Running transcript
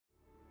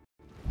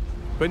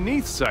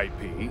Beneath Site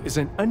P is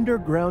an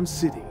underground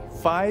city,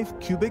 5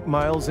 cubic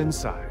miles in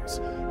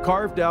size,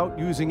 carved out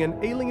using an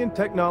alien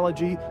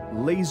technology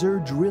laser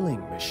drilling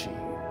machine.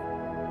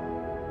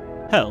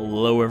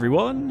 Hello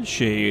everyone,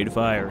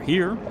 Shadefyre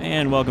here,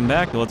 and welcome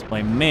back to Let's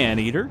Play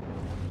Maneater.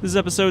 This is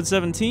episode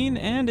 17,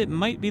 and it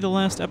might be the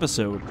last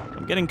episode.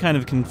 I'm getting kind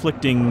of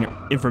conflicting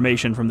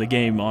information from the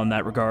game on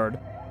that regard.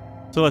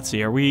 So let's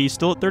see, are we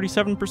still at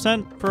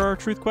 37% for our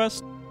truth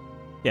quest?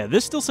 Yeah,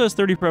 this still says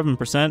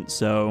 37%,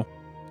 so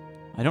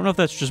I don't know if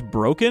that's just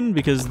broken,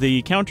 because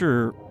the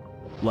counter,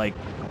 like,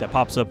 that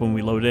pops up when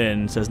we load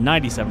in says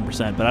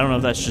 97%, but I don't know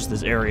if that's just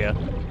this area.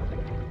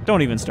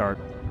 Don't even start.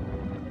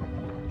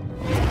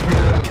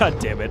 God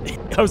damn it.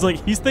 I was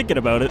like, he's thinking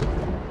about it.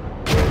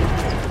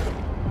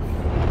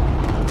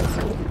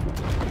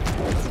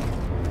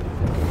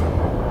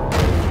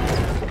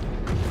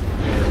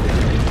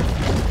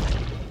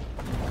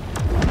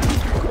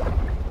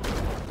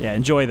 Yeah,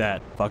 enjoy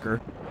that,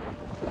 fucker.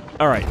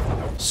 Alright,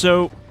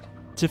 so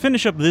to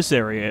finish up this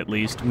area, at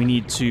least, we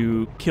need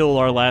to kill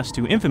our last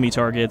 2 Infamy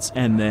targets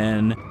and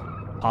then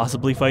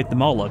possibly fight the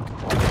Moloch.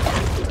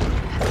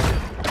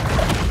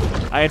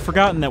 I had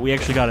forgotten that we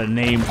actually got a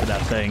name for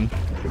that thing.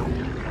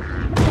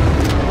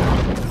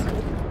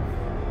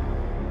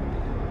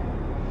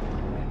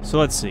 So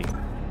let's see.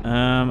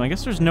 I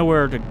guess there's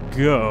nowhere to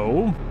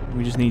go.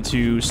 We just need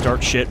to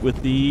start shit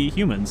with the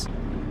humans.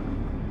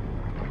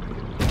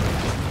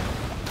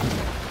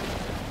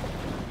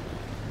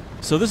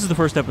 So this is the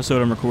first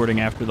episode I'm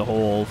recording after the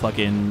whole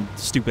fucking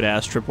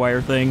stupid-ass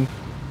tripwire thing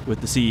with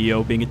the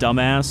CEO being a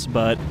dumbass,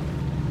 but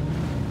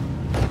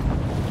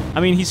I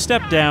mean, he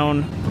stepped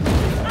down,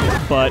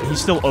 but he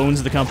still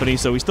owns the company,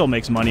 so he still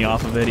makes money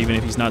off of it, even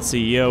if he's not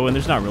CEO, and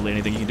there's not really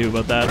anything you can do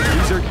about that.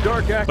 These are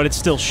dark acts, but it's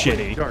still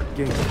shitty. Dark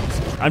games.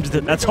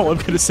 That's all I'm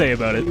gonna say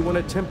about it. Anyone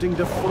attempting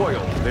to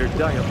foil their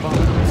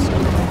diabolical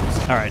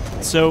schemes. Alright,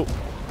 so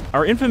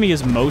our infamy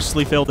is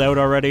mostly filled out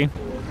already.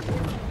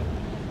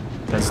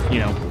 Because, you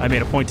know, I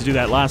made a point to do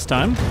that last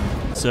time.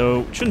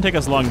 So it shouldn't take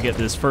us long to get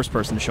this first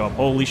person to show up.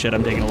 Holy shit,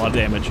 I'm taking a lot of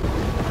damage.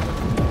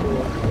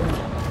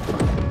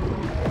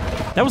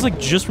 That was like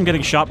just from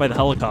getting shot by the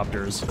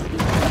helicopters.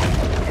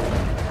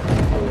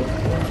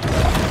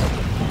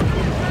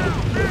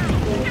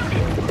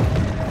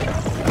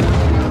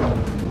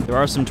 There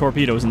are some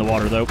torpedoes in the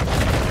water, though.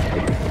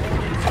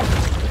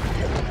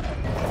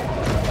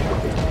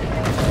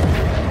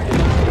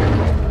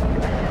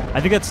 I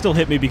think that still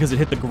hit me because it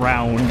hit the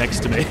ground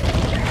next to me.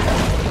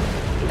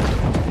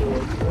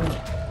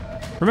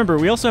 Remember,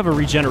 we also have a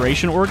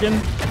regeneration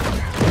organ.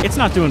 It's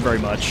not doing very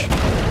much.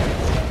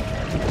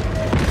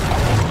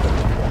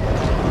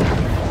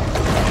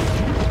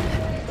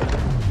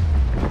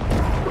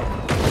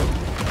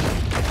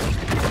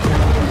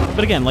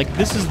 But again, like,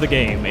 this is the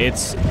game.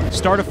 It's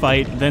start a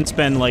fight, then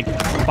spend, like,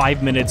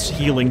 5 minutes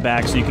healing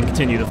back so you can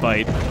continue the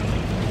fight.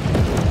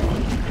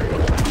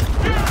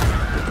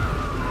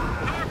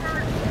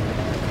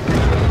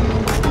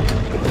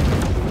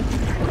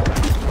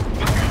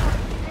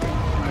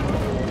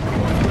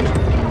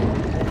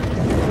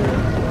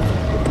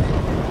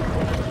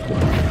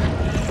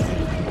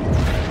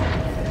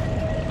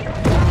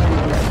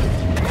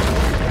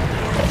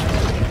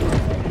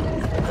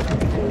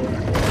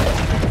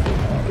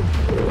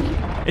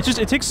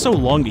 It takes so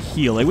long to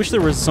heal. I wish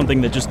there was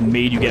something that just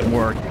made you get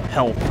more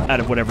health out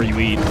of whatever you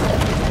eat.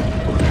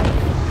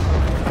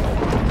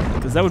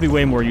 Because that would be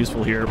way more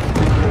useful here.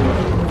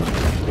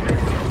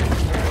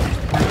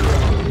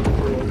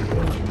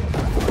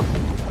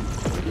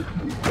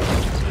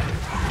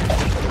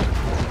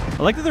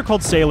 I like that they're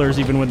called sailors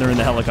even when they're in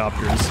the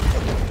helicopters.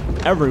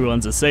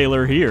 Everyone's a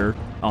sailor here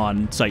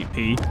on Site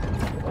P.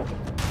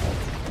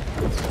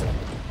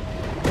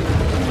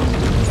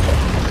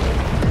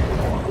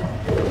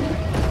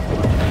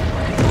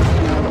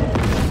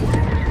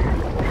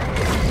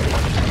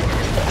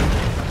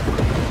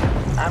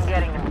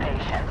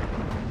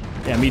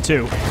 Yeah, me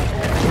too.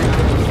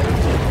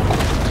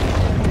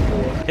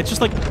 It's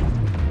just like,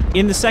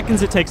 in the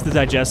seconds it takes to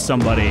digest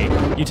somebody,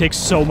 you take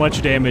so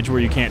much damage where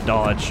you can't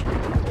dodge.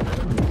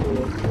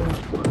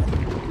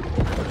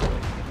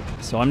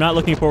 So I'm not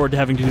looking forward to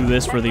having to do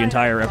this for the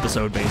entire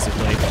episode,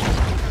 basically.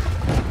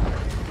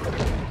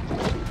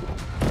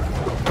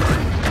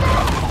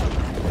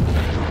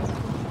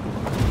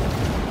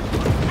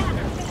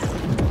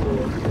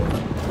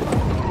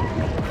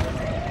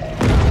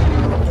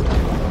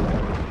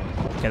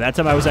 Okay, that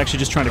time I was actually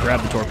just trying to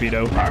grab the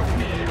torpedo.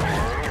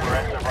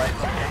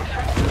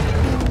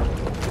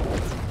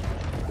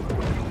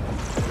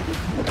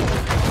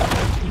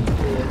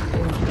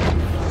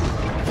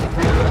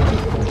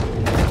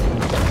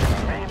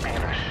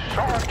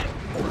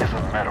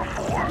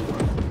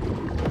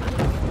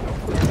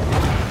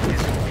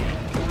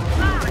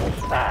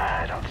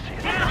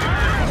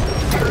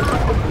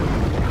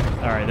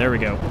 Alright, there we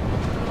go.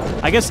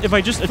 I guess if I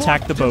just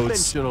attack the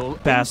boats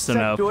fast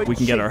enough, we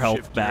can get our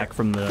health back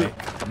from the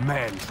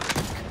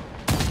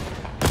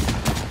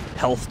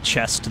health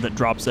chest that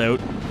drops out.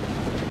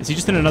 Is he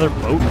just in another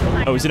boat?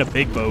 Oh, he's in a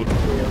big boat.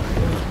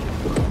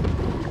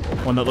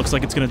 One that looks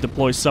like it's going to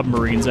deploy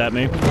submarines at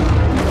me.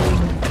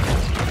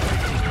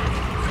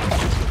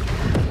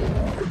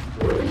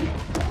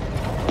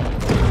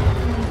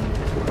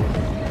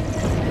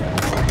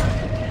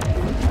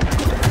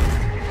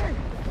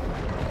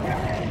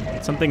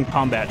 Something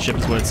combat ship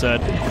is what it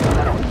said.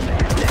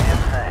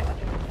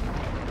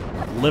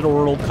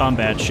 Littoral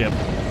Combat Ship.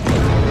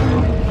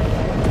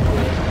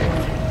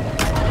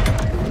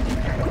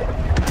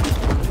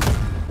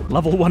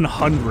 Level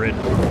 100.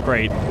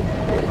 Great.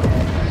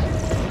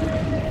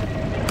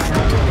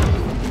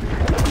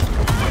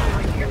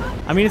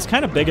 I mean, it's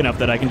kind of big enough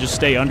that I can just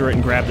stay under it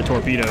and grab the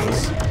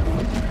torpedoes.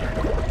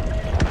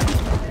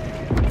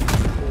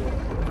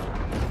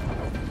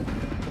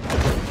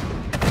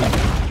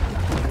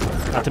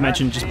 Not to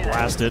mention, just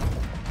blast it.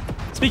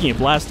 Speaking of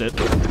blast it...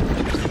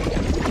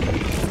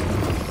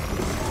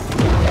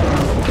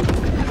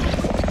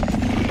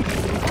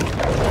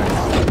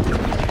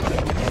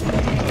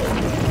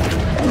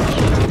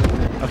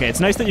 Okay, it's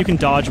nice that you can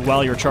dodge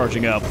while you're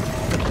charging up.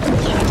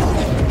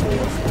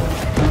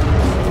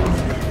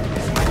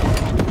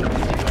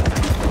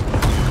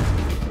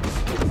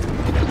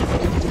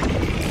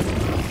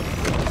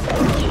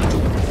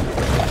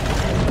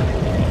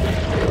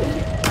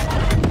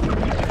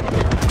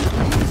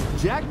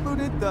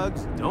 Jackbooted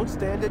thugs don't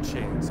stand a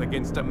chance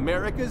against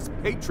America's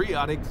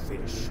patriotic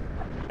fish.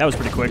 That was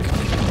pretty quick.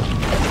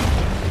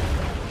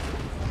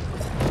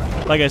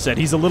 Like I said,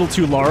 he's a little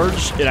too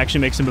large. It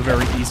actually makes him a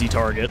very easy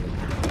target.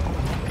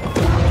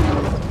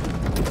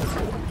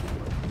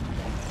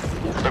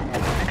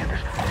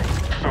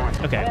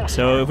 Okay,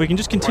 so if we can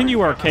just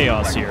continue our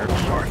chaos here.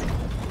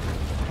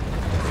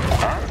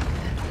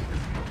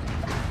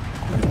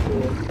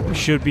 We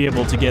should be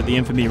able to get the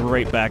Infamy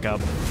right back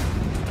up.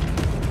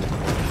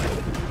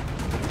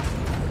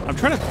 I'm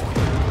trying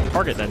to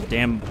target that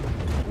damn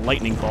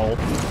lightning ball.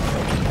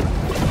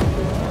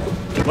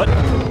 What?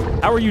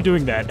 How are you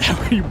doing that?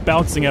 How are you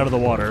bouncing out of the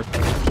water?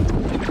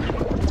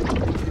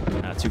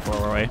 Not too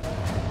far away.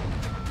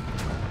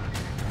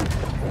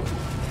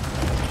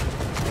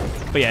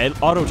 But yeah,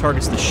 it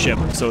auto-targets the ship,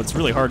 so it's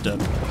really hard to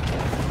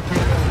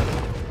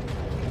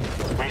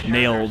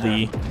nail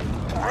the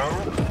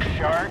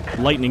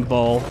lightning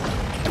ball.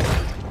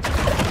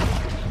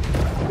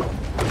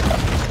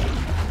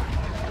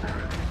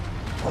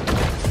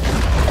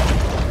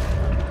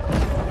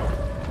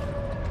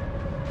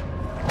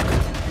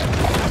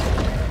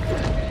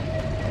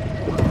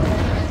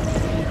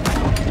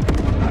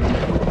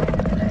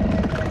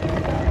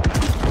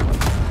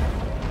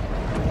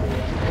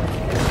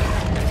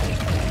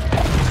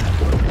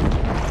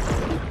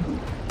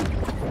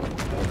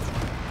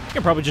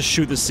 Probably just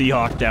shoot the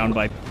Seahawk down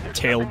by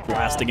tail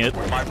blasting it.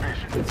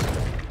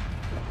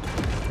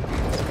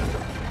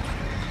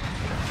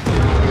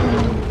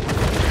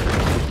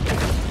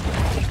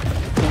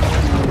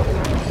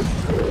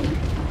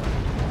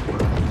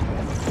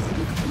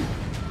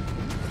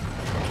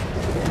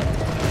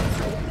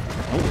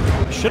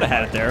 Oh, should have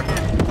had it there.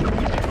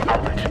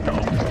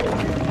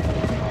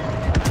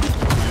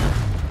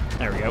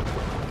 There we go.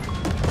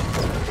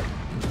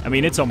 I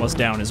mean, it's almost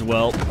down as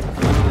well.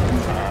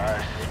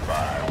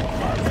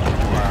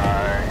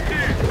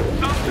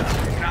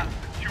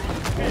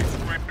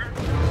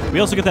 We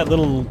also get that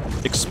little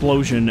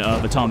explosion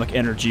of atomic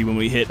energy when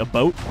we hit a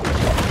boat.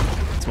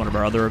 It's one of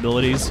our other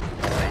abilities.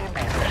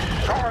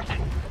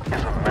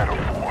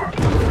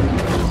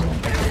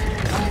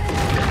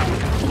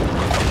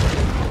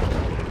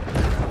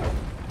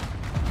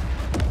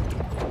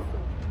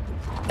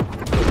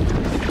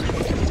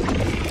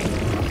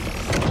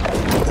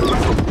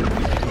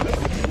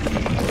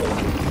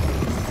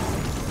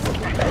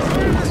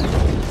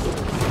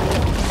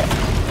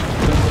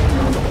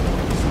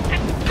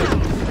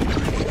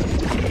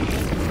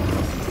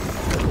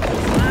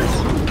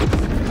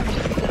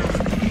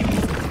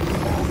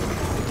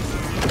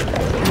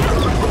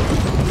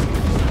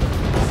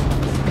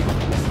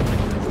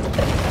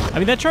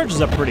 I mean, that charges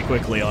up pretty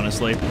quickly,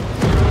 honestly.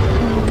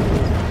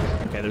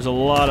 Okay, there's a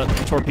lot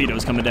of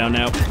torpedoes coming down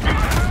now.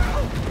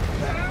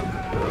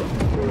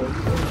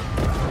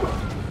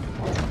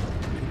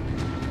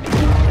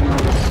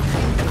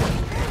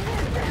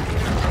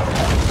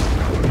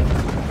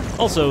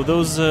 Also,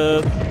 those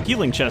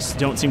healing chests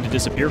don't seem to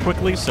disappear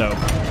quickly, so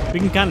we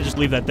can kind of just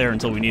leave that there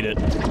until we need it.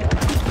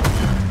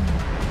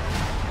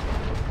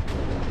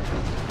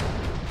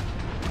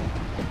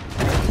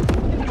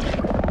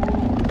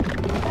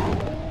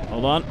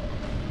 Hold on.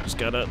 Just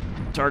gotta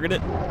target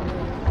it.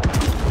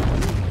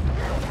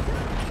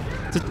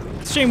 It's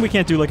a shame we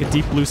can't do like a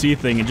deep blue sea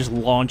thing and just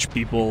launch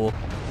people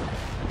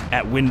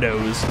at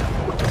windows.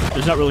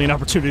 There's not really an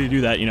opportunity to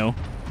do that, you know,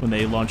 when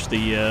they launch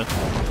the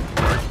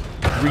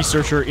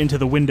researcher into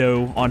the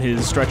window on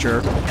his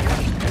stretcher.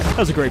 That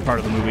was a great part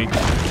of the movie.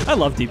 I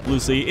love Deep Blue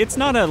Sea. It's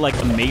not a, like,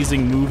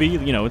 amazing movie.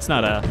 You know, it's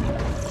not a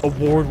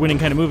award-winning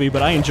kind of movie,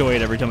 but I enjoy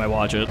it every time I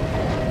watch it.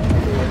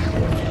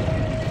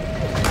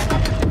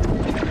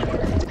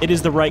 It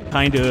is the right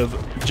kind of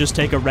just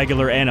take a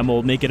regular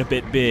animal, make it a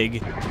bit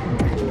big,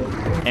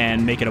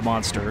 and make it a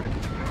monster.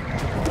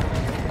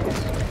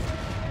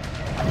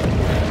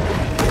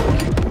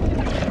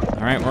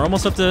 Alright, we're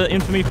almost up to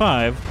Infamy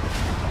 5.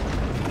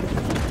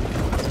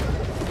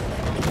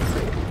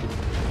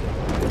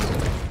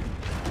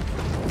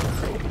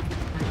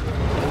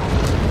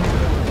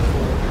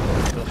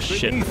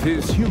 Shit.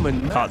 His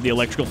human Caught the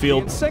electrical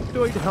field. The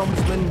insectoid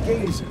helmsman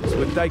gazes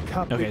with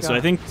dichotic Okay, so I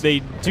eyes, think they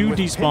do and with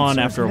despawn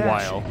pincers after a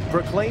while. gnashing,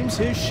 proclaims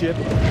his ship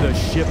the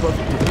Ship of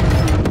Doom.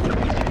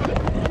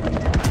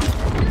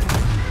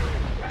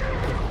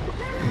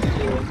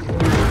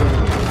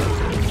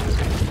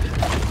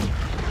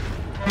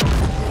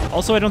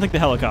 Also, I don't think the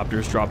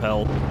helicopters drop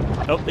hell.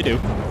 Oh, they do.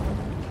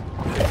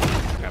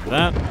 Grab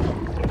that.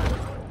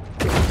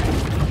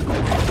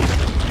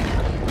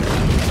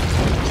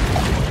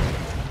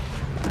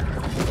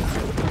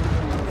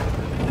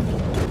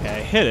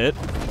 Hit it.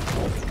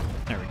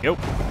 There we go.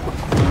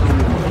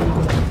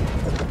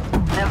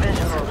 No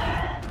visual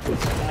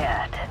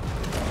yet.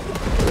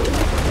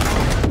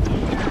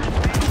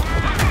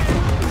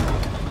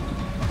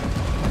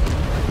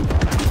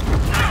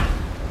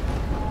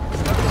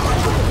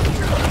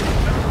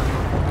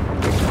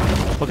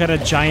 What kind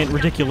of giant,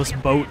 ridiculous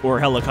boat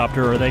or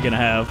helicopter are they gonna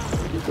have?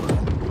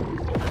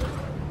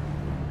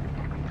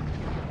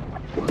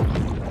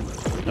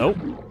 Oh.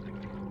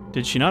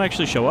 Did she not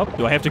actually show up?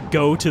 Do I have to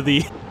go to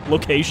the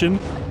location?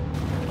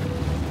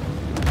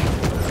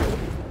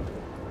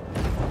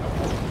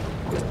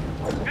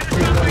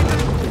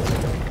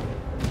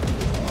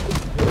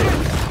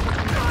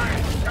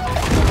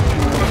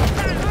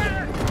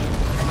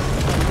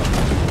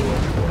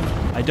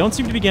 I don't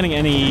seem to be getting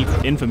any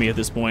infamy at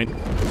this point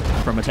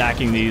from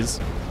attacking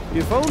these.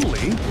 If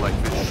only, like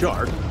the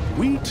shark,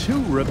 we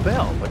too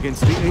rebel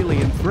against the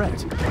alien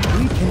threat,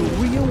 we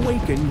can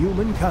reawaken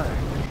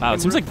humankind. Wow,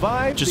 it seems like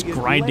just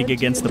grinding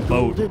against the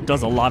boat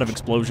does a lot of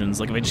explosions.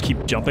 Like, if I just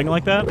keep jumping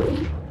like that?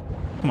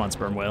 Come on,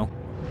 sperm whale.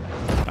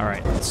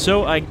 Alright,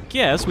 so I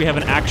guess we have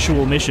an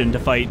actual mission to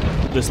fight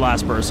this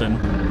last person.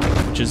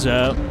 Which is,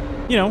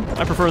 you know,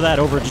 I prefer that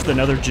over just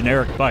another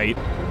generic fight.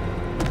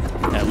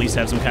 At least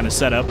have some kind of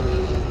setup.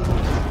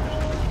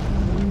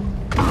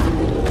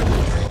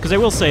 Because I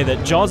will say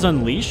that Jaws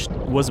Unleashed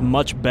was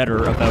much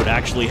better about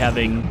actually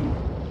having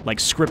like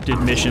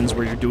scripted missions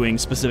where you're doing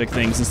specific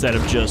things instead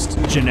of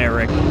just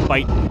generic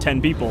fight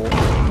 10 people.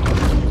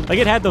 Like,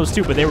 it had those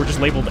too, but they were just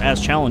labeled as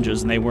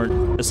challenges and they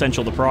weren't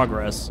essential to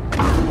progress. But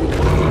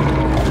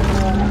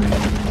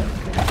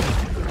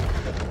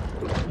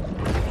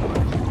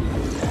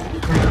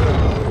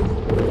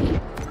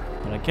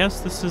I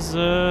guess this is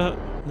the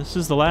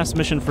last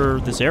mission for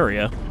this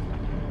area.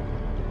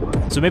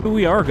 So maybe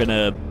we are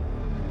gonna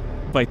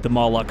fight the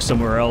Moloch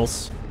somewhere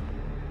else.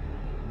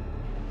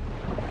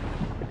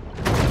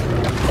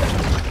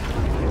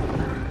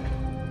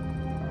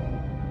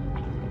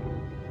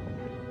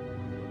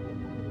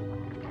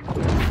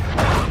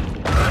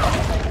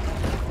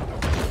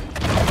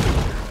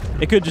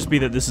 It could just be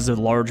that this is a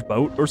large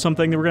boat or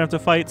something that we're gonna have to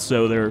fight,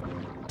 so they're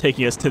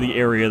taking us to the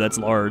area that's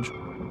large.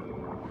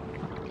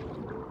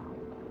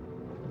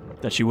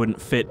 That she wouldn't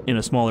fit in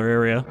a smaller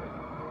area.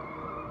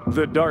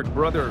 The Dark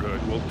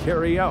Brotherhood will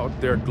carry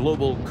out their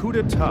global coup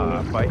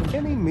d'etat by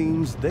any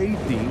means they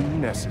deem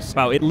necessary.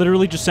 Wow, it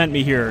literally just sent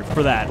me here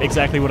for that.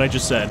 Exactly what I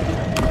just said.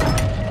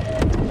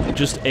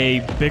 Just a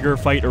bigger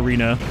fight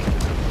arena.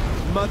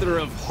 Mother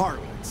of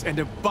harlots and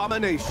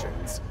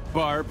abominations,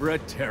 Barbara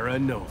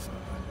Terranova.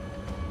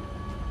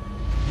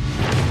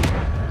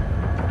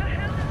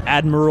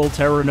 Admiral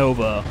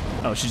Terranova.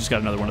 Oh, she just got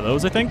another one of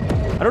those, I think?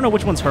 I don't know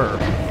which one's her.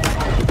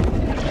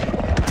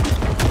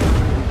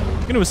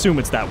 I'm gonna assume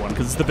it's that one,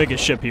 because it's the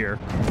biggest ship here.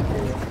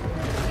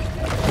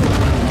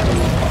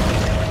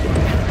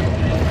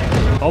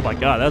 Oh my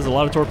god, that's a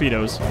lot of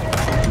torpedoes.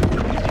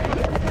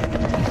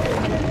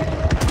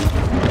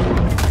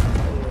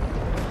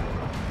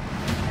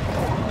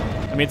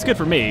 I mean, it's good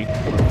for me,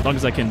 as long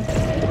as I can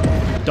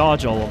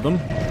dodge all of them.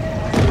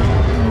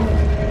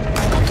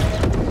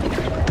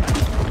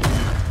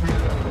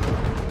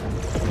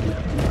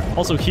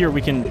 Also here,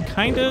 we can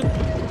kind of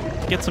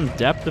get some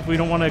depth if we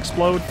don't want to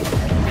explode.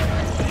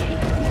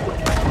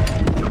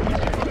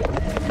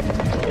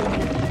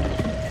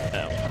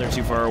 Oh, they're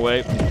too far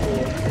away.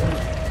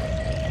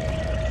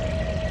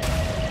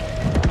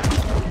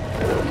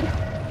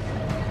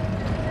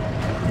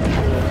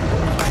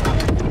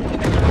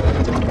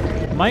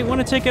 Might want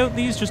to take out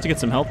these just to get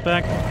some health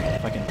back,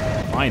 if I can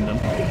find them.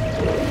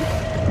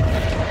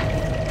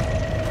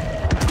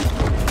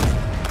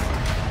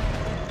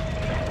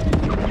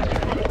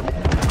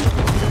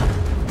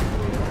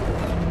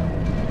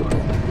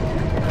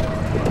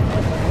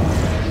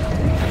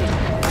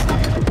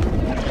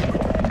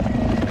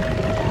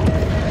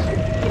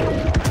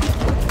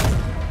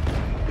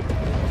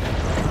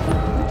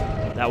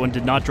 That one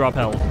did not drop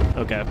health.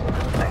 Okay.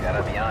 I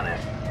gotta be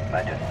honest,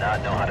 I do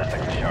not know how to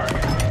sink a shark.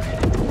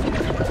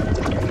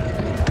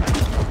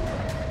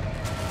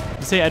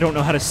 You say I don't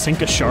know how to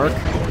sink a shark?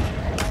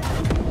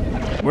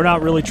 We're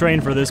not really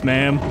trained for this,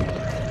 ma'am.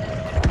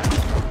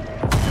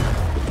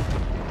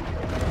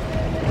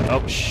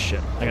 Oh,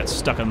 shit. I got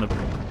stuck on the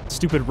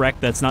stupid wreck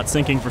that's not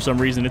sinking for some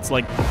reason. It's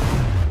like,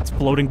 it's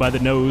floating by the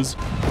nose.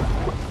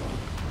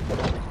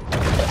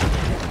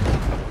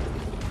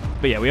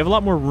 But yeah, we have a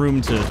lot more room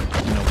to, you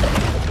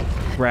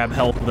know, grab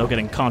help without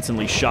getting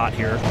constantly shot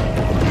here.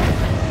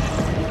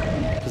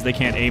 Because they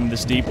can't aim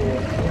this deep. So it's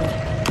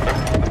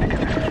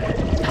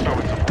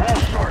a bull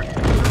shark,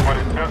 but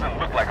it doesn't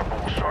look like a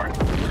bull shark.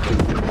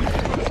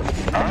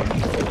 Huh?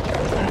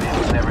 It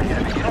was never here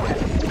to begin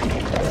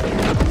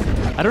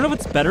with. I don't know if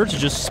it's better to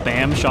just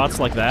spam shots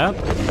like that.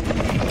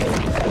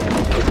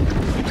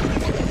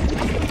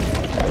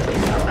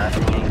 I'm not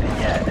seeing anything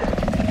yet.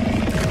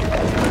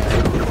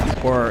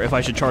 Or if I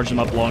should charge them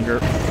up longer.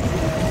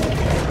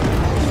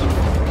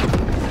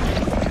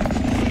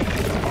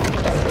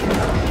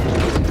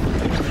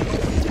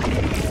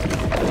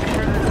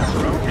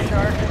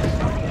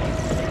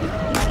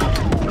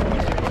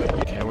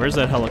 Okay, where's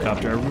that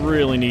helicopter? I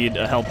really need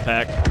a help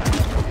pack.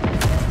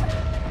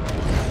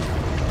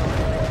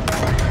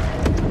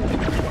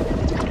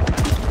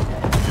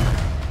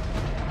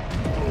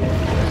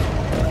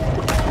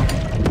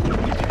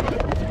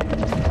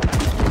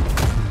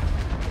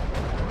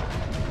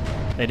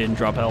 They didn't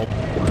drop help.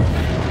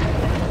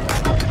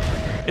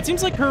 It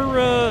seems like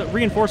her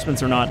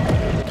reinforcements are not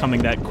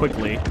coming that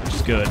quickly, which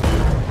is good.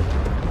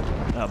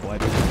 Oh boy.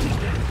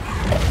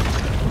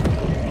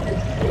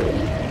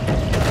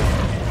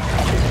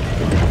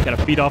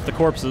 Gotta feed off the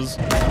corpses.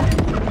 There's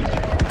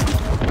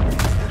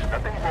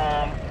nothing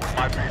wrong with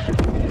my vision.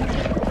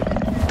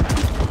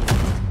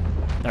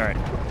 Alright,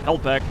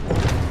 health pack.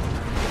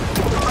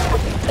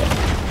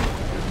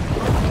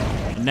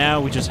 Now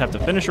we just have to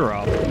finish her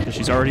off, because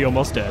she's already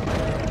almost dead.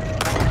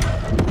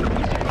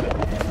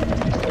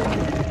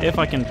 If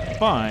I can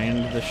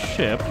find the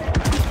ship.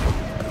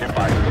 If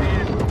I see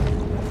it,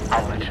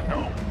 I'll let you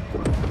know.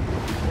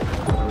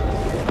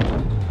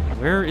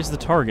 Where is the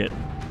target?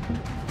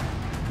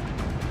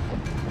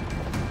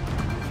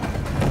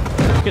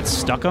 Get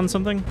stuck on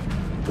something?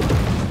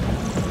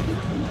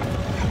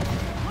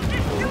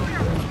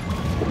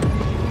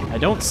 I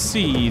don't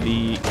see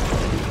the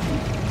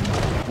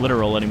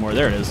Littoral anymore.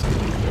 There it is.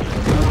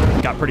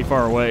 Got pretty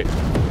far away.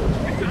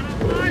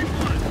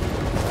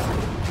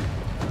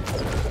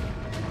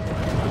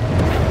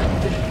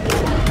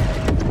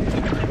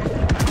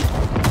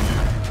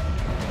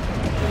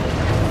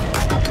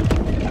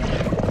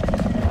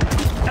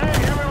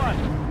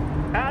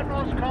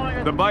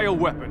 The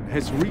bioweapon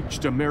has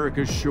reached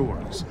America's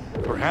shores,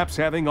 perhaps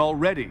having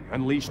already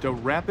unleashed a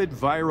rapid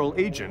viral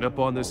agent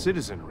upon the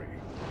citizenry.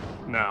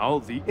 Now,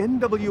 the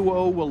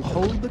NWO will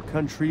hold the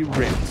country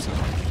ransom,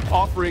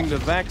 offering the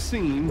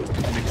vaccine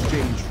in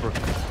exchange for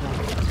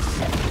compliance.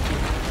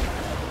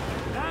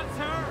 That's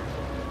her!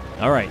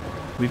 Alright,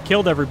 we've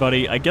killed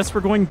everybody. I guess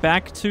we're going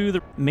back to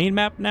the main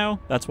map now?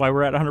 That's why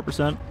we're at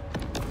 100%.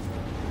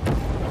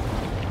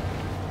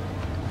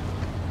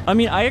 I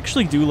mean, I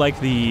actually do like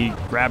the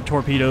grab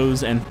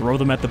torpedoes and throw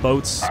them at the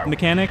boats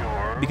mechanic,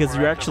 because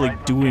you're actually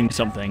doing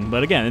something.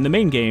 But again, in the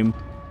main game,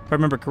 if I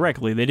remember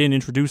correctly, they didn't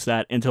introduce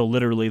that until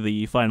literally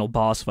the final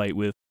boss fight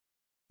with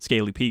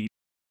Scaly Pete.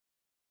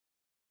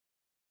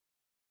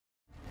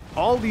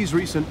 All these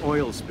recent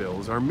oil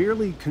spills are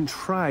merely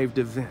contrived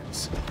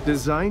events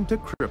designed to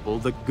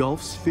cripple the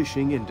Gulf's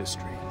fishing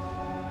industry.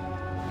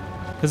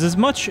 Because as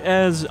much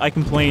as I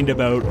complained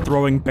about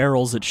throwing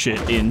barrels at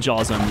shit in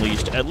Jaws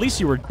Unleashed, at least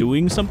you were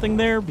doing something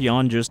there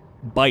beyond just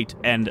bite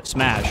and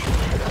smash.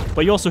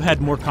 But you also had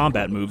more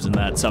combat moves in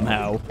that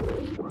somehow.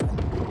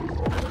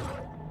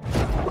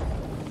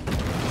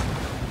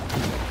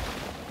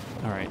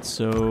 Alright,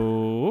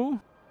 so...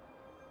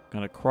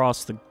 Gotta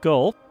cross the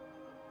Gulf.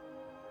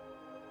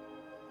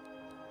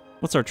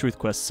 What's our truth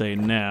quest say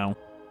now?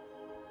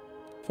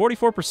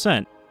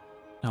 44%.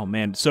 Oh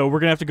man, so we're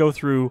gonna have to go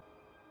through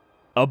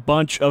a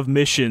bunch of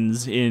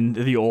missions in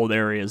the old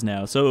areas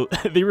now. So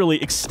they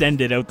really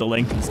extended out the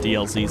length of this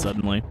DLC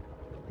suddenly.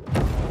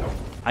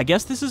 I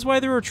guess this is why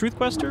there are truth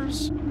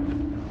questers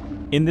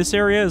in this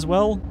area as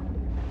well,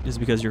 is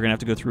because you're gonna have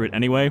to go through it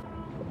anyway.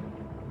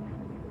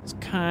 I was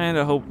kind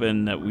of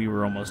hoping that we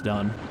were almost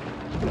done.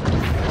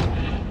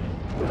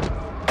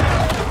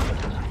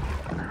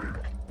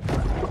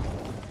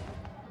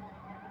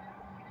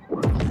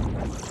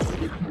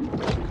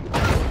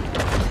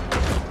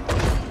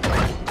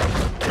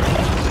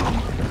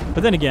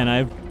 But then again,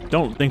 I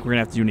don't think we're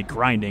gonna have to do any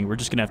grinding. We're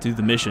just gonna have to do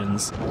the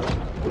missions.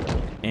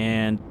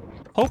 And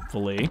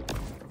hopefully,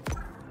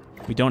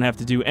 we don't have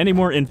to do any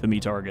more Infamy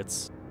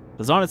targets.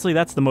 Because honestly,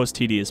 that's the most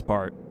tedious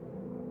part.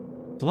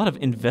 There's a lot of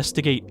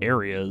investigate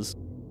areas.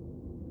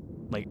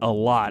 Like, a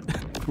lot.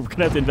 We're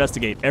gonna have to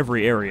investigate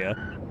every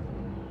area.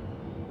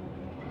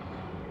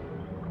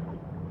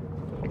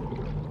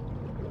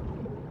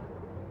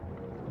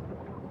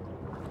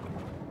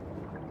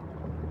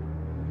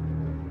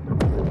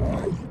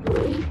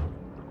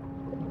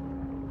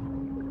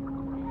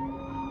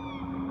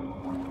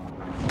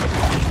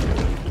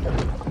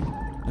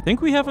 I think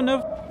we have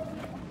enough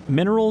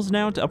minerals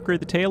now to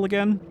upgrade the tail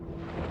again.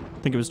 I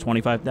think it was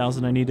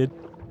 25,000 I needed.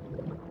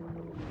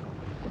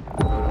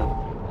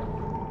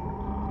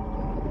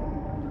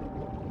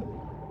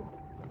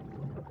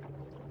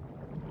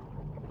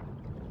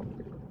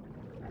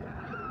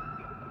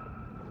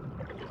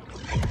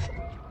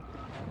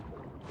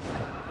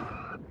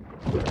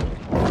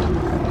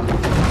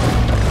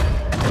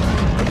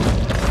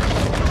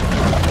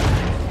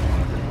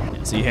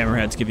 See,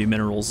 hammerheads give you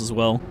minerals as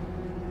well.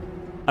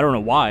 I don't know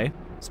why,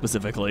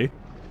 specifically.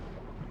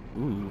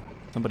 Ooh,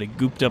 somebody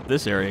gooped up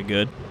this area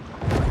good.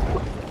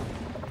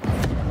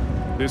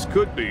 This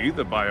could be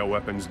the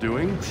bioweapons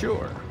doing,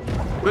 sure.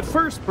 But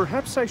first,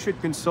 perhaps I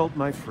should consult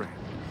my friend,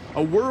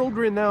 a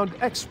world-renowned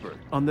expert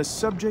on the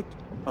subject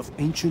of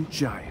ancient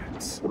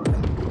giants.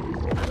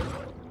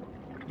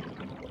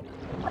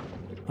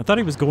 I thought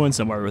he was going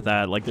somewhere with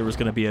that, like there was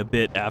going to be a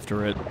bit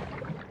after it.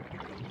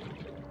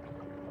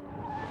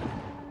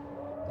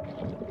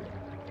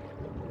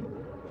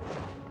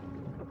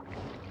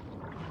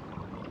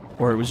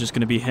 Or it was just going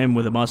to be him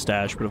with a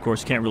mustache, but of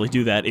course you can't really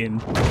do that in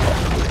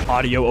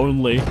audio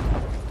only.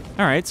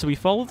 Alright, so we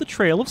follow the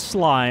trail of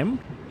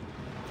slime.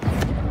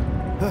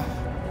 The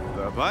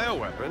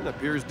bioweapon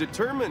appears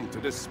determined to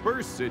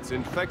disperse its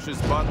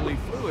infectious bodily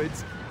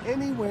fluids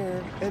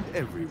anywhere and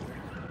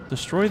everywhere.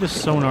 Destroy the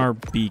sonar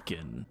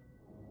beacon.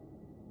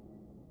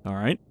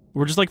 Alright.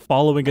 We're just like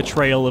following a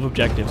trail of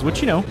objectives,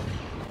 which, you know,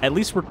 at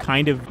least we're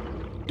kind of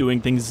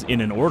doing things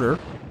in an order.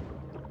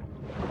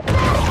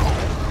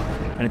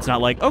 And it's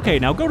not like, okay,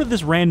 now go to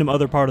this random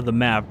other part of the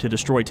map to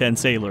destroy 10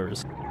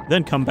 sailors,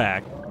 then come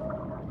back.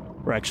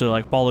 We're actually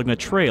like following a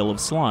trail of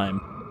slime.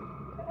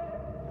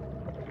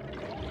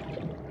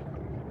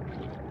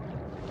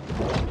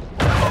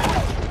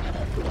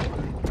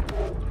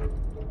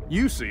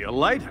 You see a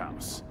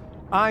lighthouse.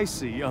 I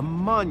see a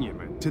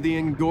monument to the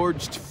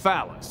engorged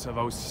phallus of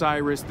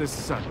Osiris the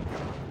sun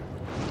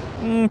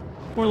god.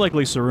 More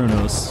likely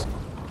Cernunnos,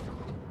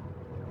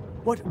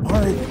 What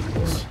are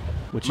these?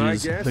 which My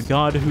is guess the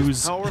god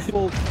who's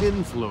powerful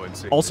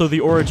influencing. also the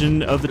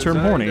origin of the term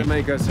designed horny. to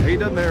make us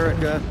hate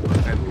America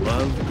and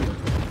love.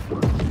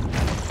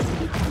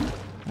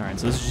 Alright,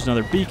 so this is just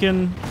another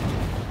beacon.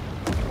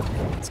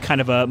 It's kind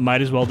of a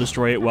might as well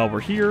destroy it while we're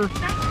here.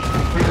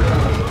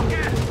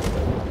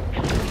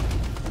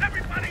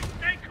 Everybody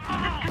stay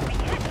calm!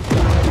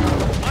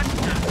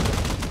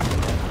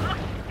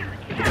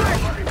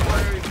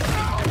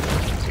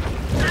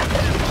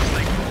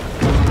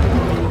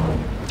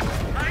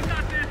 I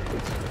got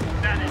this!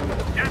 That is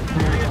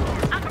definitely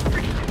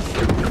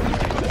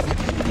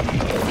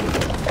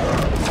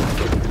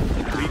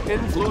The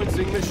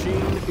influencing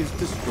machine is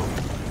destroyed.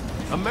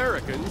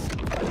 Americans,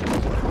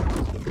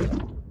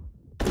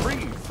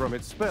 freed from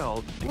its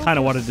spell, Kind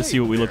of wanted to see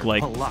what we look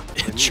like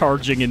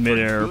charging in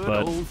midair,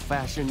 but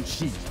old-fashioned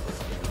cheese.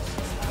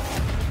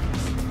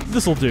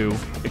 this'll do.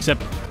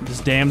 Except this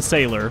damn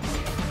sailor.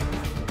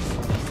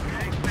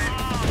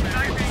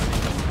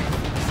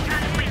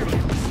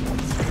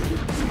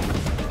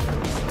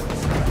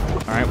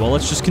 Alright, well,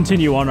 let's just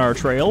continue on our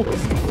trail.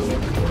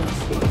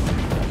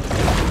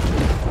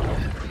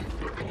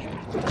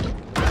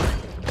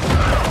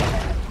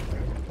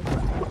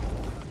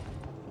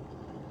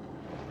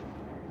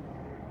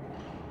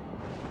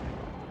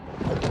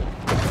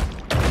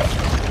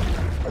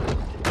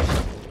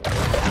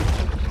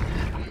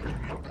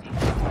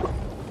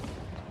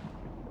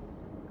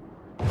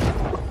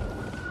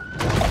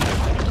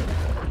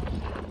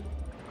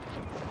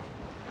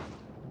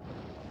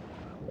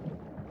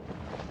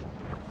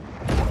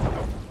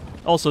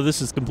 Also,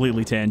 this is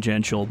completely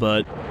tangential,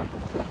 but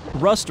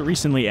Rust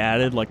recently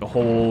added like a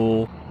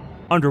whole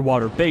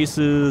underwater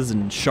bases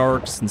and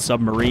sharks and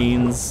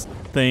submarines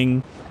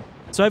thing.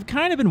 So I've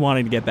kind of been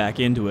wanting to get back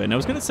into it. And I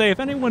was going to say, if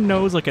anyone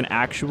knows like an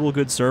actual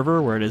good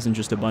server where it isn't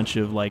just a bunch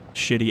of like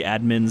shitty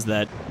admins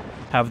that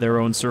have their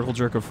own circle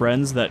jerk of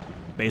friends that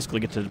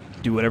basically get to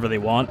do whatever they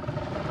want,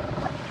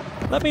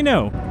 let me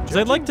know, because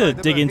I'd like to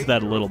dig into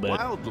that a little bit.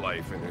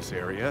 Wildlife in this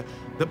area,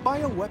 the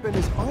bioweapon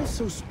is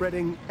also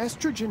spreading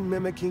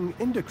estrogen-mimicking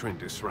endocrine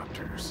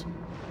disruptors.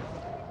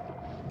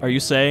 Are you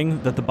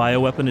saying that the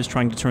bioweapon is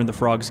trying to turn the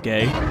frogs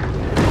gay?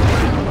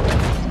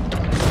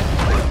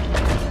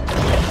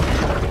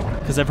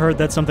 Because I've heard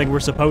that's something we're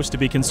supposed to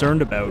be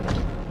concerned about,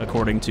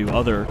 according to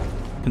other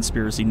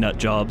conspiracy nut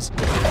jobs.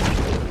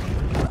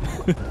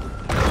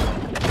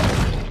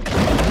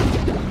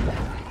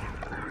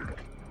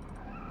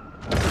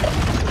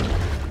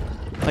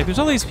 Like, there's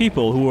all these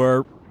people who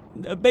are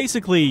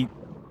basically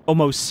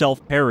almost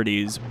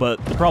self-parodies,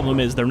 but the problem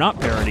is they're not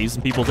parodies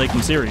and people take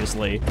them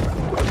seriously.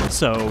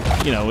 So,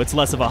 you know, it's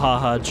less of a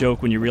haha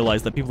joke when you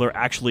realize that people are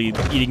actually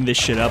eating this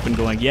shit up and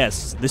going,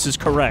 yes, this is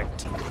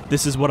correct.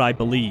 This is what I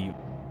believe.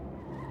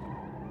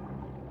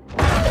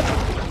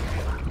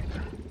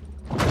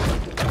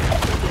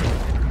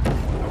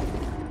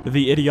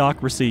 The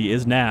Idiocracy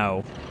is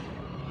now.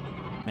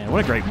 Man,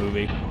 what a great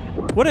movie.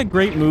 What a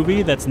great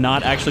movie that's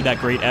not actually that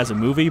great as a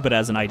movie, but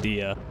as an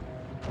idea.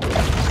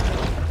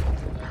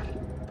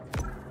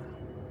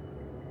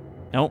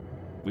 Nope.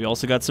 We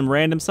also got some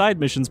random side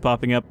missions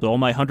popping up. All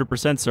my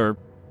 100%s are...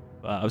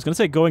 I was going to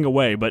say going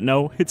away, but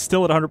no, it's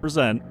still at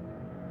 100%.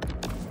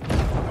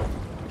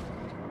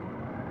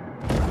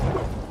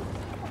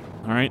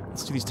 Alright,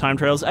 let's do these time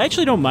trials. I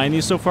actually don't mind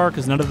these so far,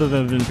 because none of them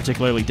have been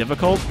particularly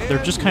difficult.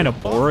 They're just kind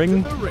of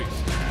boring.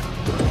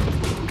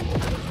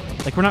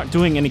 Like, we're not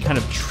doing any kind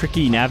of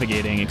tricky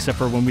navigating, except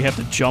for when we have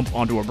to jump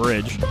onto a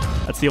bridge.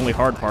 That's the only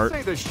hard part.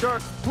 I'd say the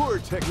shark's poor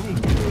technique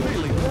is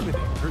really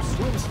limiting her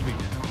swim speed.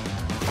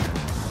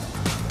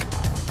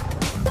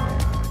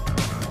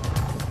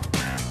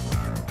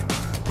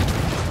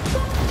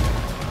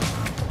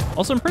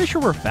 Also, I'm pretty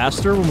sure we're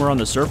faster when we're on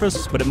the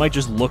surface, but it might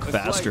just look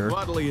faster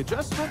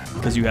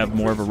because you have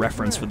more of a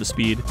reference for the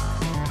speed.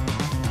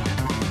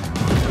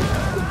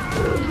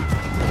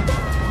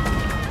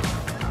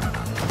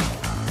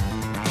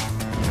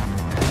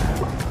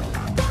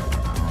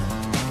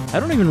 I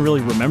don't even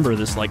really remember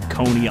this, like,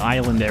 Coney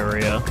Island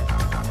area.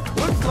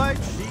 Looks like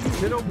she's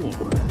hit a wall.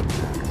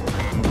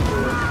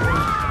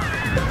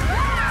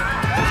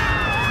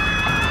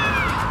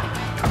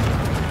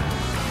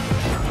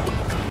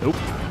 Nope.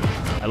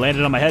 I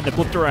landed on my head and it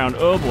flipped around.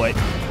 Oh boy.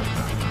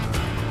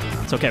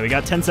 It's okay, we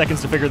got 10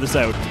 seconds to figure this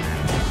out.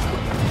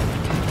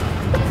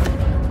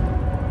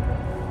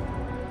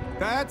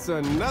 That's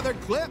another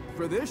clip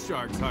for this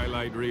shark's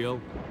highlight reel.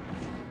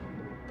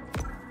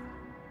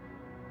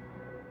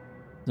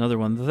 Another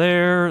one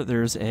there.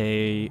 There's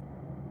a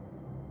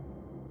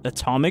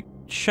atomic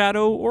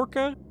shadow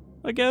orca,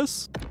 I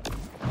guess.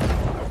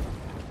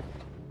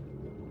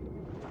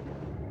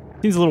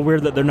 Seems a little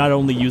weird that they're not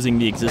only using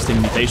the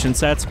existing mutation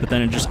sets, but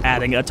then just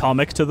adding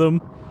atomic to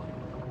them.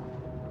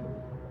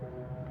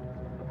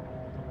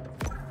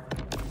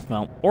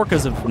 Well,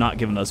 orcas have not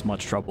given us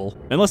much trouble.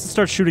 Unless it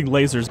starts shooting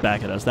lasers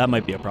back at us, that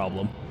might be a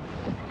problem.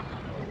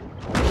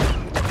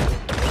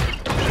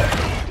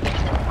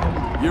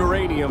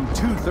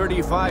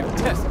 Uranium-235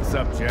 test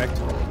subject,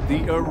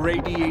 the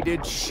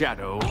irradiated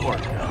shadow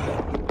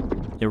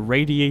orca.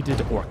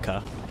 Irradiated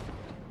orca.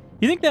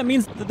 You think that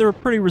means that they're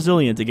pretty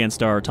resilient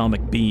against our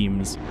atomic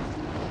beams?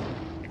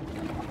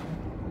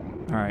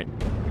 Alright.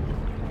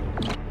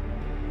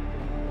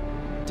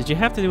 Did you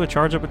have to do a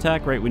charge-up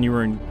attack right when you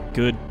were in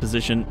good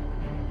position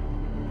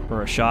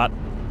for a shot?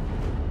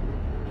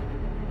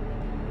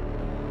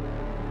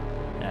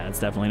 Yeah,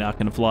 it's definitely not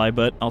going to fly,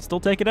 but I'll still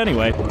take it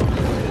anyway.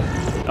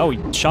 Oh,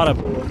 he shot a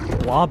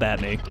blob at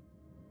me.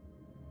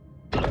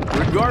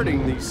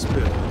 Regarding these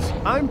spills,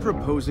 I'm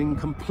proposing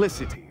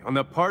complicity on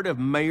the part of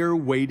Mayor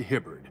Wade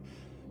Hibbard.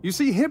 You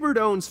see, Hibbard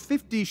owns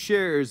 50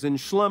 shares in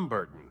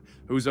Schlumberger,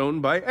 who's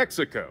owned by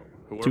Execo,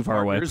 who are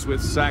partners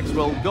with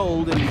Saxwell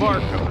Gold and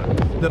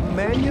Varco, the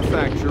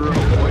manufacturer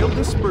of oil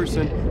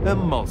dispersant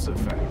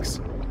emulsifex.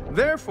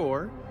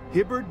 Therefore,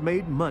 Hibbard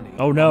made money.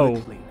 Oh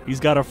no, he's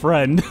got a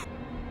friend.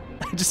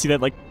 I just see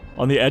that like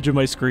on the edge of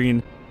my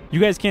screen. You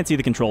guys can't see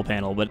the control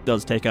panel, but it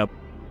does take up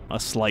a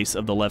slice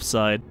of the left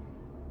side.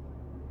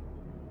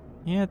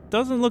 Yeah, it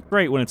doesn't look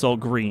great when it's all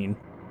green.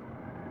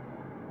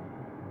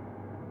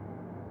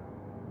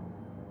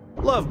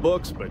 Love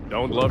books, but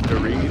don't love to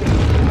read?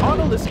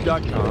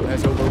 Autolist.com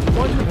has over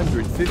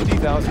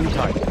 150,000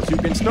 titles you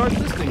can start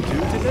listening to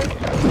today.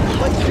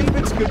 Like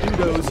David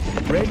Scaduto's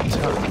Red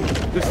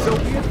Tide, the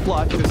Soviet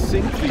plot to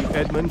sink the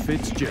Edmund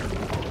Fitzgerald.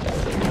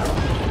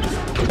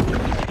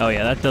 Oh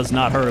yeah, that does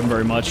not hurt him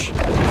very much.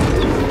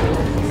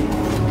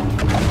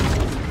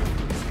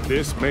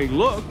 This may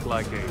look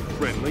like a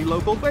friendly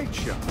local bait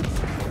shop,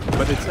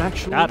 but it's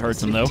actually that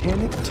hurts him, though. A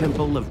satanic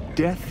temple of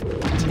death,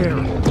 terror,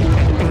 and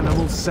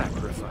animal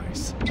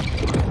sacrifice.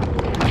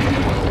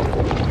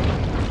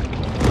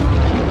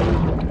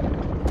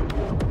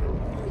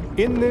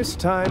 In this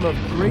time of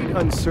great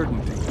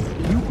uncertainty,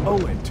 you owe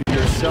it to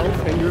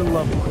yourself and your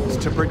loved ones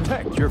to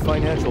protect your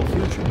financial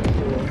future.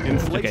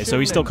 Inflation okay, so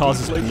he still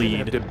causes bleed.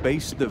 Have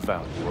debased the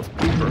value of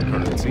paper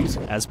currencies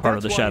as part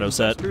of the shadow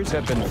set. Investors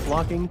have been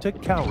flocking to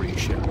cowrie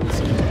shells.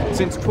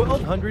 Since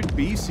 1200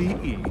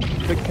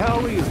 BCE, the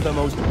cowrie is the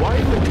most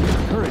widely used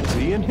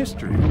currency in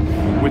history.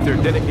 With their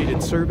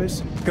dedicated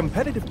service,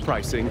 competitive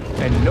pricing,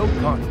 and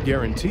no-cost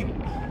guarantee,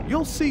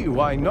 you'll see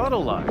why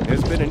Nautilus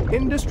has been an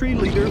industry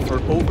leader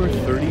for over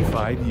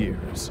 35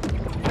 years.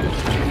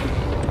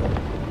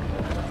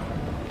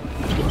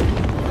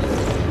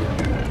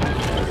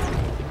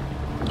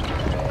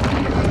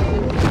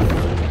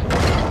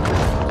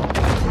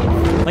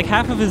 Like,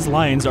 half of his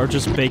lines are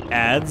just fake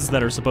ads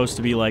that are supposed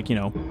to be like, you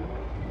know,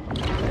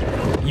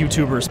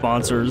 YouTuber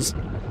sponsors.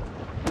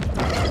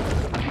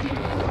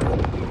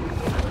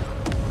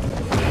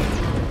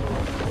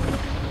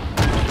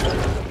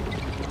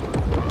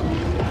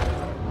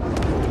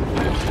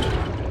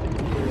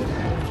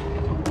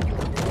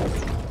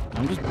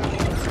 I'm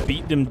just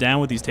beating him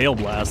down with these tail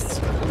blasts.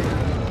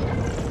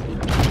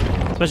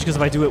 Especially because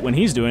if I do it when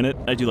he's doing it,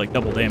 I do like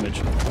double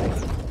damage.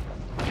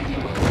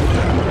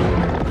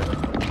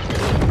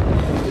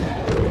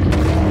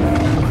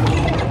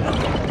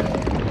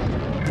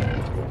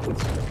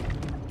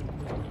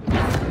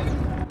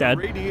 Dead.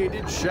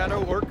 Radiated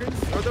shadow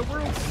orcas are the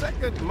world's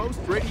second most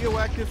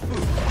radioactive food,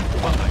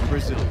 behind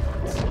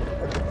Brazilians.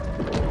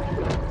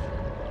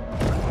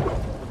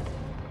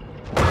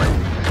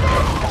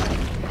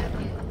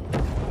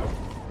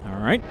 All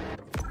right.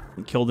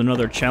 We killed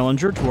another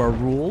challenger to our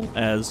rule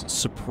as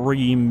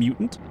Supreme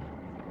Mutant.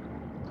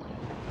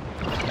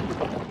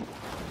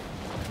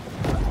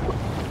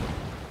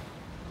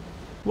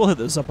 We'll hit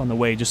this up on the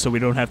way just so we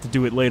don't have to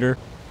do it later.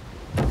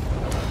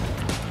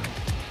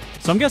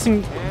 So I'm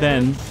guessing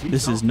then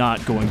this is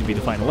not going to be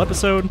the final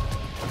episode,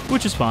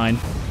 which is fine.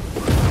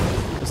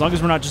 As long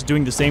as we're not just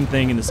doing the same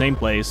thing in the same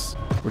place,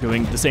 we're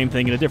doing the same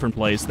thing in a different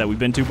place that we've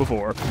been to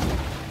before.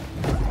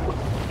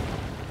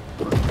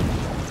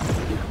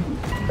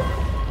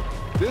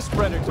 This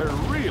predator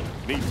really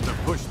needs to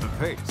push the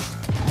pace.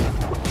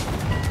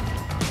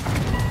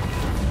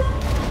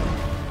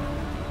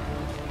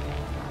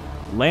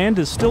 Land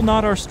is still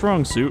not our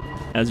strong suit,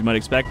 as you might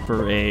expect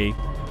for a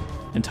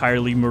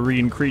entirely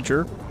marine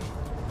creature.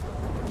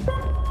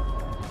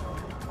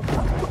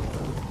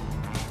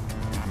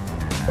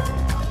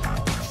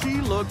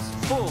 She looks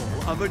full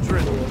of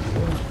adrenaline.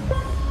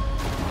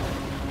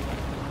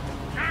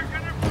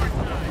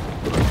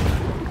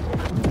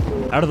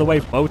 Out of the way,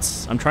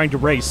 boats. I'm trying to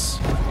race.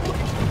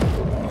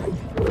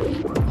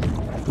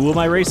 Who am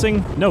I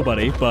racing?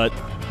 Nobody, but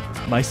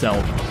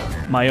myself.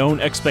 My own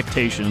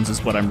expectations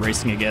is what I'm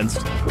racing against.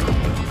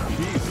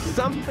 She's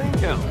something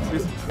else,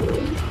 isn't she?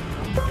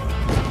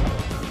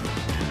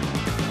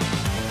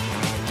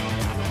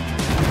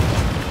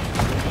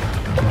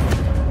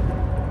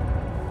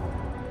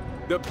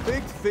 The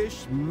big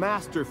fish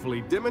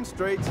masterfully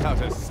demonstrates how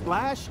to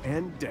splash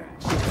and dash.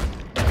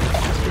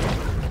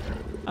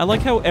 I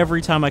like how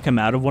every time I come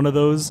out of one of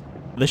those,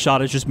 the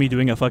shot is just me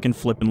doing a fucking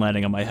flip and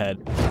landing on my head.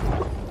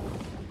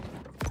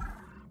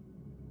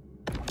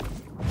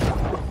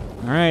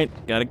 Alright,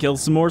 gotta kill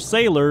some more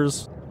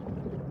sailors.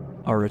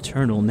 Our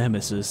eternal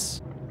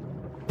nemesis.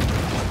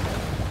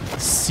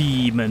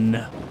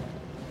 Seamen.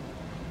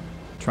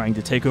 Trying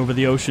to take over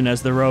the ocean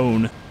as their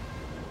own.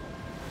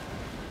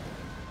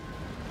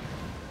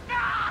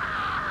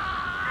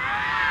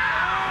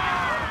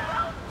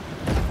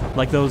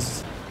 Like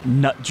those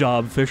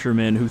nutjob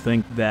fishermen who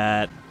think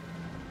that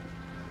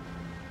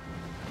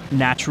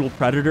natural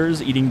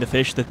predators eating the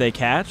fish that they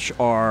catch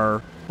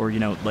are, or, you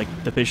know, like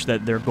the fish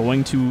that they're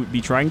going to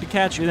be trying to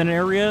catch in an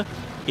area,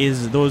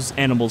 is those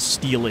animals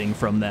stealing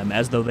from them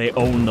as though they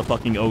own the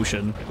fucking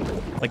ocean.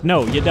 Like,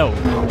 no, you don't.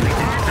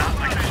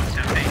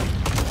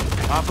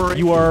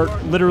 You are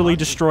literally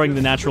destroying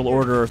the natural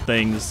order of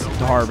things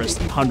to harvest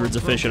hundreds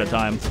of fish at a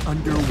time.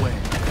 Underway.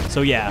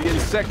 So yeah,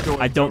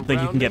 I don't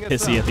think you can get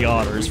pissy at the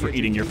otters for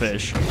eating your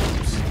fish.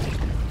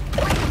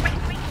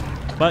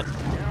 But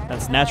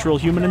that's natural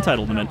human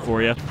entitlement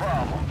for you.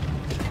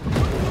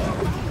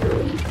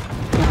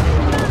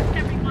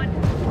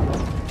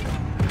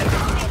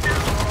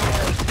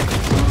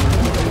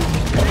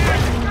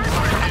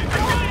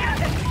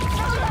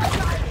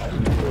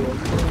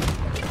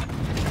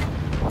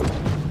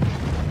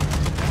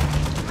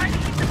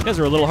 These guys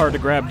are a little hard to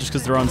grab just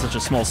because they're on such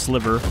a small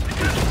sliver.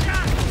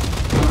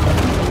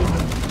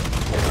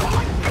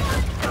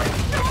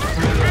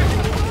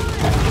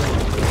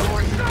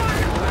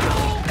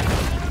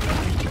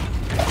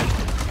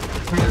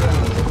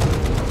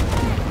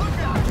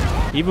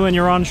 Even when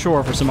you're on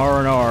shore for some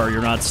R&R,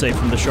 you're not safe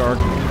from the shark.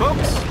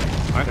 Folks,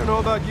 I don't know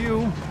about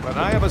you, but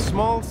I have a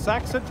small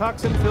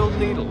saxitoxin-filled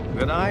needle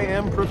that I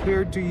am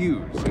prepared to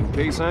use in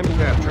case I'm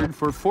captured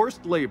for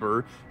forced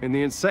labor in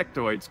the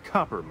insectoid's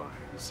copper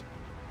mines.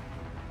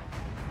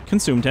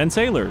 Consume 10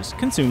 sailors.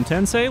 Consume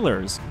 10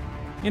 sailors.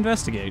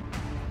 Investigate.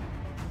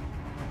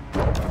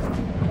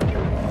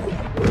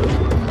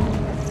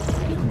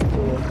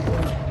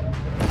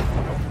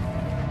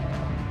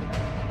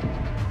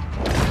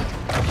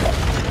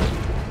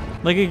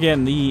 Like,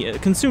 again, the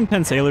consume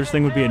 10 sailors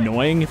thing would be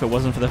annoying if it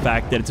wasn't for the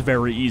fact that it's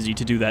very easy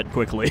to do that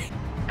quickly.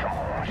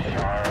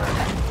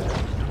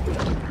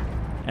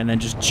 And then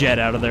just jet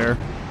out of there.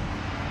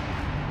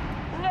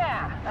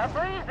 Yeah, a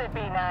breeze would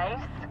be nice.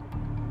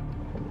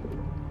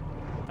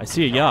 I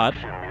see a yacht.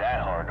 Shouldn't be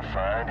that hard to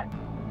find.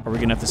 Are we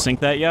gonna have to sink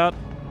that yacht?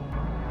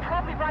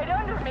 Probably right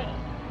under me.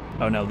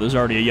 Oh no, there's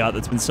already a yacht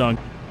that's been sunk.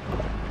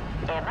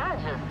 Am I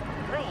just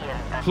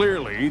seeing?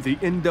 Clearly, the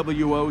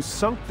NWO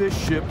sunk this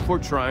ship for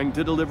trying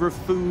to deliver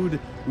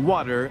food,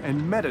 water,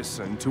 and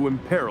medicine to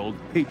imperiled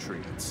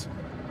patriots.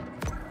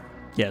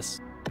 Yes.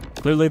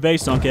 Clearly they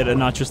sunk it and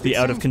not just the It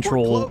seems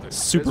out-of-control Port Clovis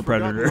super has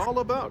forgotten predator. all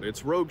about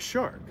its rogue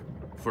shark,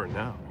 for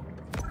now.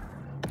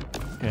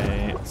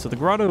 Okay, so the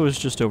grotto is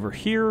just over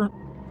here.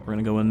 We're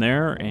gonna go in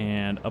there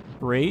and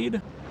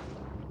upgrade.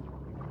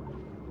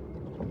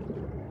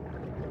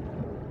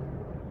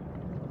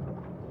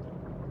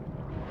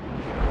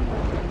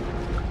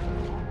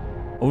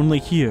 Only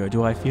here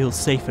do I feel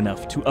safe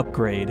enough to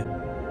upgrade.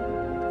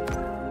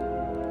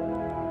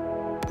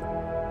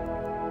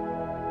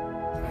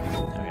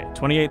 Alright,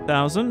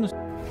 28,000. So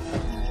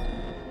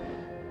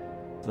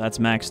that's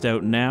maxed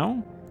out now.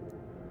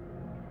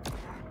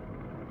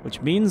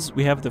 Which means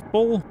we have the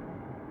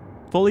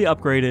fully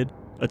upgraded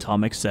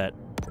atomic set.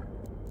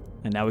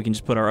 And now we can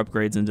just put our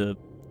upgrades into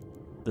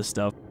this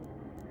stuff.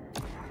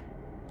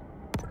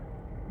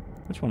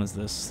 Which one is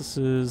this? This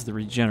is the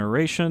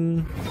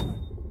regeneration.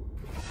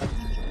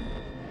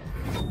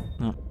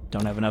 Oh,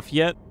 don't have enough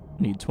yet.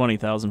 Need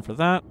 20,000 for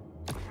that.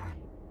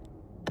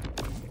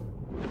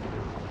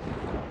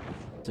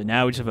 So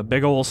now we just have a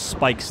big old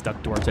spike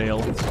stuck to our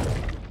tail.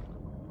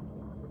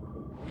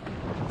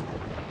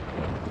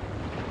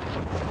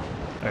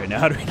 Alright, now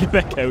how do we get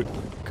back out?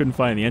 Couldn't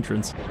find the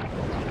entrance.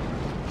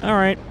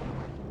 Alright.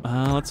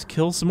 Let's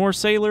kill some more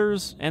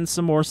sailors, and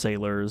some more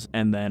sailors,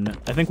 and then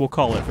I think we'll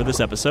call it for this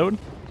episode.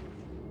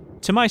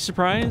 To my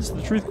surprise,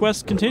 the truth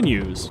quest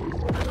continues.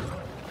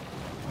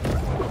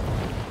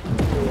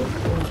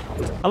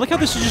 I like how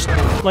this is just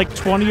like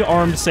 20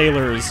 armed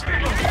sailors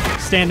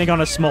standing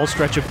on a small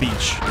stretch of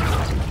beach.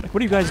 Like,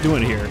 what are you guys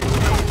doing here?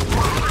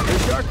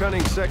 The shark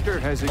hunting sector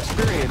has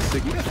experienced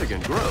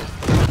significant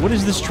growth. What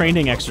is this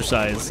training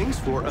exercise? Things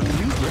for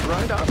amusement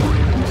ride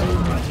operators.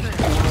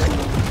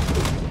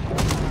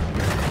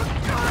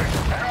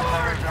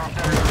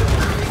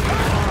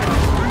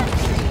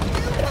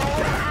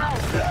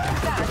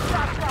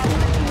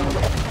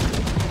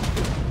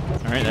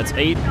 Alright, that's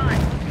 8.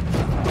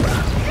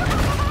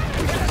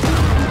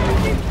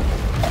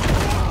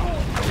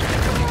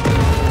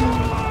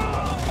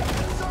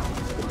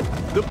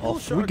 The bull Off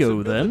we shark's go,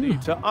 ability then.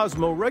 to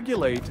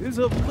osmoregulate is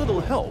of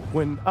little help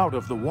when out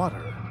of the water.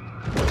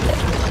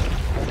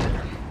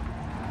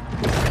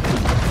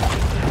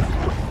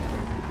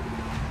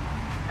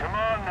 Come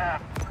on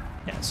now.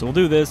 Yeah, so we'll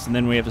do this, and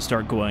then we have to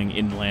start going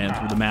inland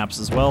through the maps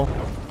as well.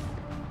 Hell,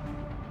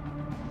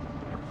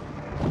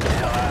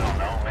 I don't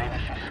know. Maybe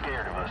she's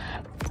scared of us.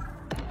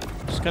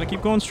 Just gotta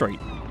keep going straight.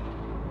 Well,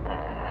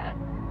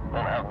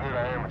 how good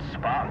I am at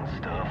spotting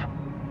stuff.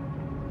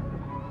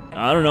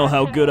 I don't know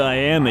how good I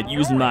am at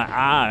using my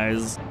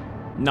eyes.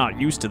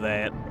 Not used to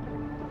that.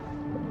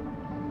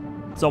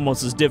 It's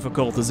almost as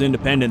difficult as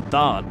independent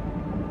thought.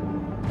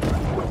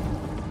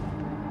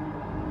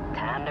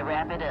 Time to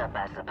wrap it up,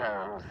 I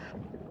suppose.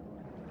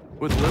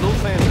 With little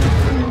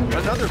fanfare,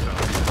 another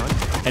bounty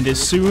hunt. And as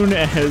soon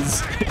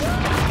as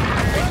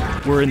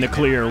we're in the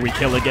clear, we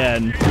kill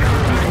again. A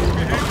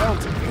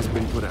fountain has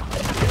been put out,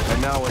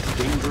 and now a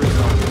dangerous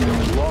army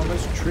of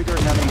lawless,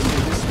 trigger-happy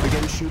natives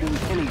begin shooting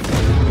anything.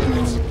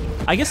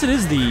 I guess it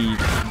is the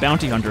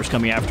bounty hunters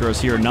coming after us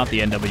here, not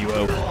the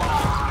NWO.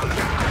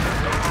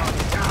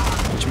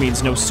 Which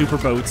means no super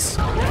boats.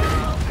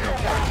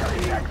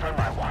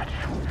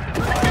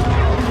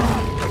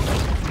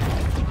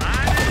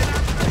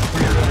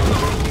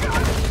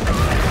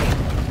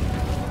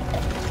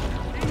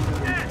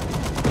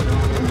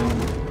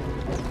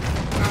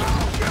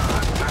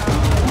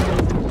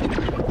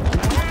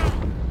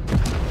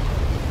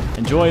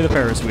 Enjoy the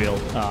Ferris wheel.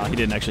 He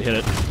didn't actually hit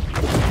it.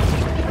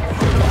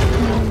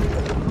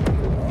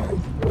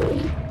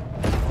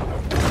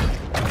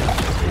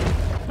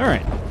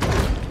 Alright.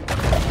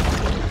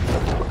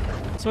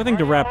 So I think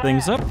to wrap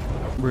things up,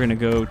 we're going to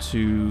go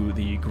to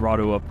the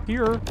grotto up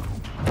here,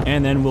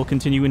 and then we'll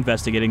continue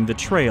investigating the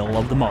trail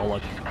of the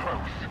Moloch.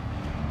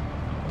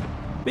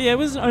 But yeah, it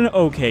was an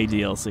okay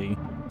DLC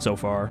so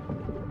far.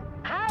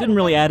 Didn't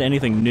really add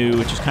anything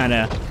new, it just kind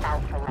of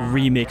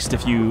remixed a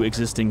few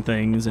existing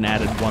things and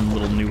added one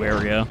little new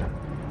area.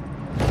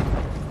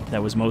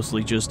 That was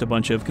mostly just a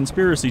bunch of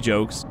conspiracy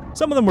jokes.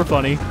 Some of them were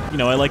funny. You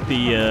know, I like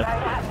the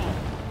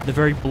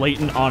very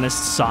blatant,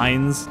 honest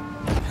signs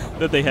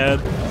that they had.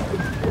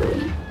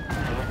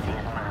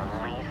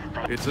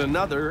 It's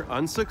another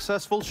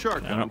unsuccessful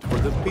shark hunt for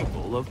the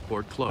people of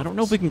Port Clovis. I don't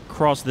know if we can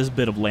cross this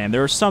bit of land.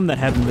 There are some that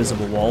have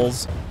invisible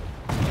walls,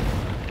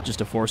 just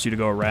to force you to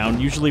go around,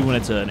 usually when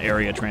it's an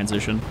area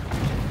transition.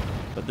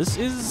 But this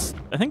is,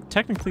 I think,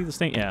 technically the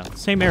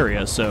same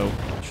area, so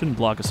it shouldn't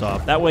block us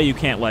off. That way you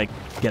can't, like,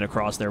 get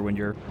across there when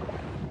you're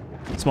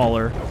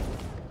smaller.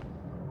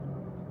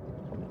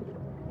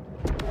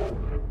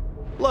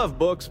 Love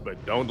books,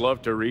 but don't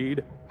love to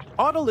read?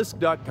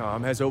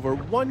 Autolist.com has over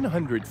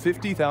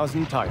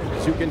 150,000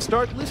 titles you can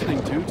start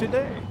listening to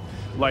today.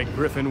 Like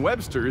Griffin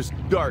Webster's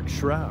Dark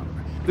Shroud,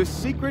 the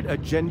secret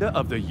agenda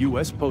of the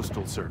U.S.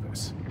 Postal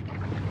Service.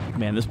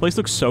 Man, this place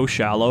looks so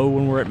shallow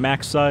when we're at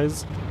max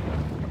size.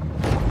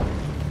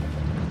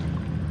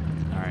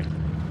 Alright,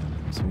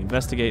 so we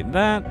investigate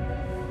that.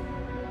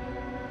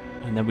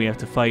 And then we have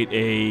to fight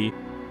a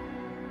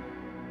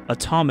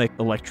atomic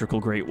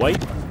electrical great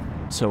white.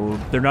 So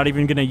they're not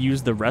even going to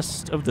use the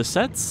rest of the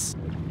sets?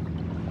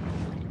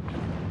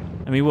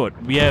 I mean,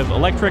 what? We have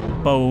electric,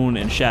 bone,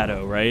 and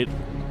shadow, right?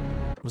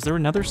 Was there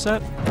another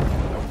set?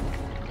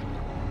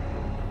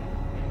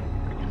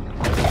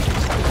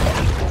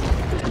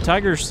 The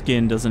tiger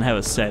skin doesn't have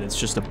a set, it's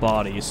just a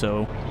body,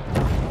 so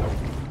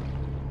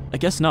I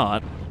guess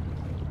not.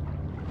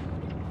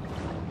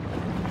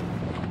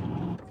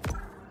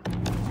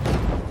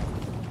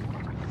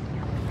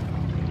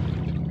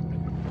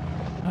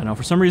 I don't know,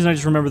 for some reason I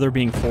just remember there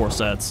being 4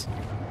 sets.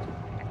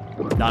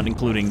 Not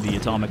including the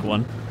atomic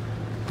one.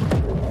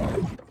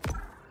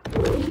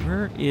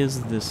 Where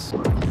is this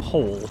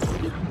hole?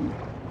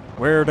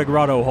 Where the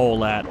grotto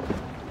hole at?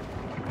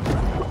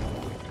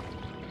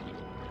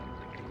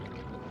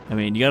 I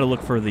mean, you gotta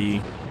look for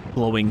the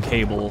glowing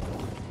cable.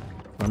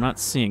 But I'm not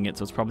seeing it,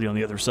 so it's probably on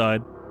the other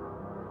side.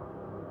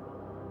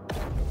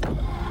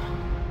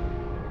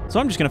 So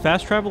I'm just gonna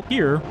fast travel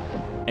here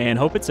and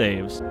hope it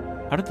saves.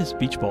 How did this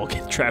beach ball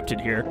get trapped in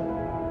here?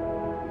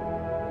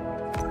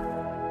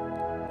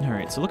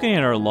 Alright, so looking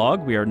at our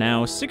log, we are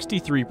now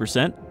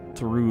 63%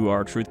 through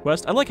our truth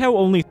quest. I like how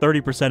only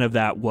 30% of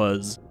that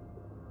was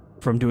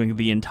from doing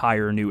the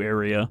entire new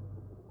area.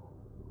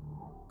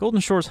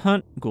 Golden Shores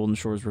Hunt, Golden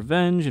Shores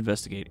Revenge,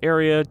 Investigate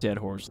Area, Dead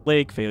Horse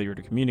Lake, Failure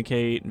to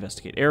Communicate,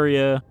 Investigate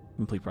Area,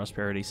 Complete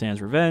Prosperity,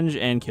 Sans Revenge,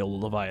 and Kill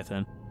the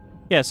Leviathan.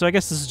 Yeah, so I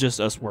guess this is just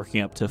us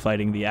working up to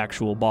fighting the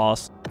actual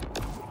boss.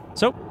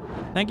 So,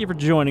 thank you for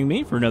joining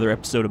me for another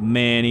episode of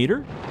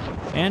Maneater,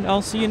 and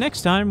I'll see you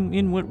next time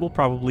in what will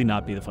probably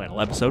not be the final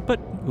episode, but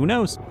who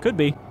knows? Could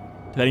be,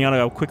 depending on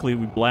how quickly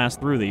we blast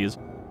through these.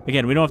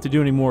 Again, we don't have to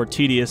do any more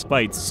tedious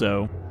fights,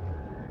 so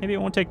maybe it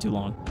won't take too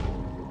long.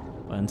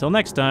 But until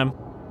next time,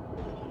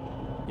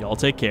 y'all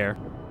take care.